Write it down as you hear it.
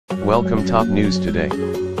Welcome top news today.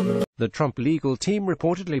 The Trump legal team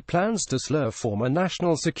reportedly plans to slur former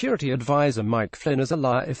National Security Advisor Mike Flynn as a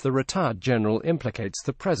liar if the retired general implicates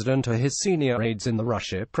the president or his senior aides in the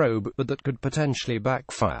Russia probe, but that could potentially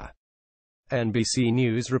backfire. NBC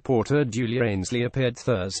News reporter Julia Ainsley appeared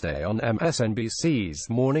Thursday on MSNBC's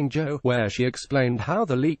Morning Joe, where she explained how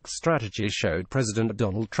the leaked strategy showed President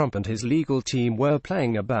Donald Trump and his legal team were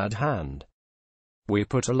playing a bad hand. "We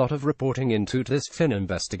put a lot of reporting into this Flynn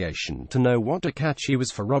investigation to know what a catch he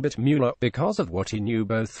was for Robert Mueller, because of what he knew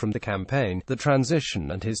both from the campaign, the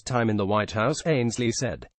transition and his time in the White House," Ainsley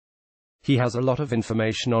said. "He has a lot of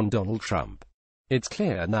information on Donald Trump. It's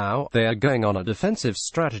clear now, they are going on a defensive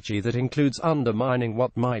strategy that includes undermining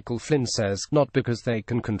what Michael Flynn says, not because they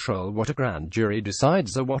can control what a grand jury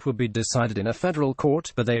decides or what will be decided in a federal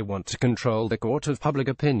court, but they want to control the court of public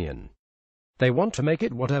opinion. They want to make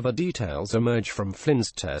it whatever details emerge from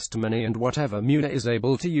Flynn's testimony and whatever Mueller is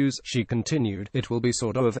able to use," she continued. "It will be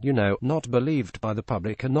sort of, not believed by the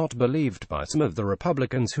public and not believed by some of the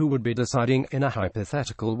Republicans who would be deciding, in a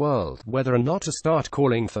hypothetical world, whether or not to start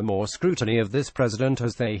calling for more scrutiny of this president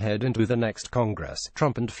as they head into the next Congress."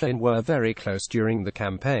 Trump and Flynn were very close during the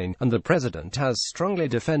campaign, and the president has strongly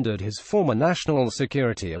defended his former national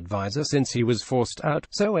security advisor since he was forced out,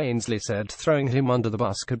 so Ainsley said throwing him under the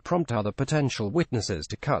bus could prompt other potential witnesses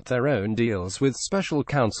to cut their own deals with special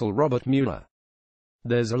counsel Robert Mueller.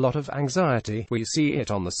 "There's a lot of anxiety. We see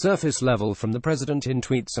it on the surface level from the president in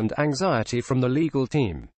tweets and anxiety from the legal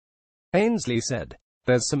team," Ainsley said.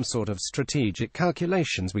 "There's some sort of strategic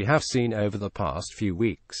calculations we have seen over the past few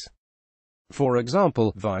weeks. For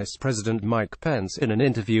example, Vice President Mike Pence in an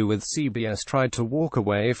interview with CBS tried to walk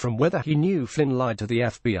away from whether he knew Flynn lied to the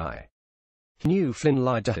FBI. He knew Flynn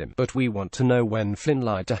lied to him, but we want to know when Flynn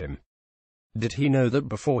lied to him. Did he know that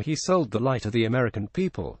before he sold the lie to the American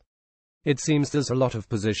people? It seems there's a lot of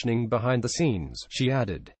positioning behind the scenes," she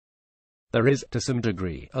added. "There is, to some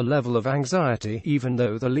degree, a level of anxiety, even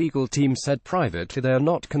though the legal team said privately they're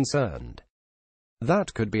not concerned.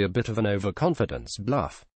 That could be a bit of an overconfidence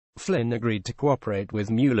bluff." Flynn agreed to cooperate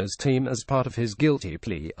with Mueller's team as part of his guilty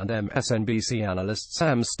plea, and MSNBC analyst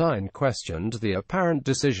Sam Stein questioned the apparent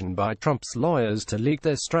decision by Trump's lawyers to leak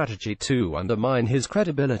their strategy to undermine his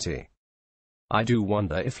credibility. "I do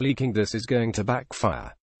wonder if leaking this is going to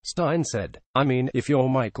backfire," Stein said. "I mean, if you're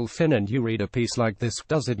Michael Flynn and you read a piece like this,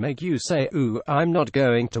 does it make you say, 'Ooh, I'm not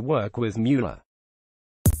going to work with Mueller'?"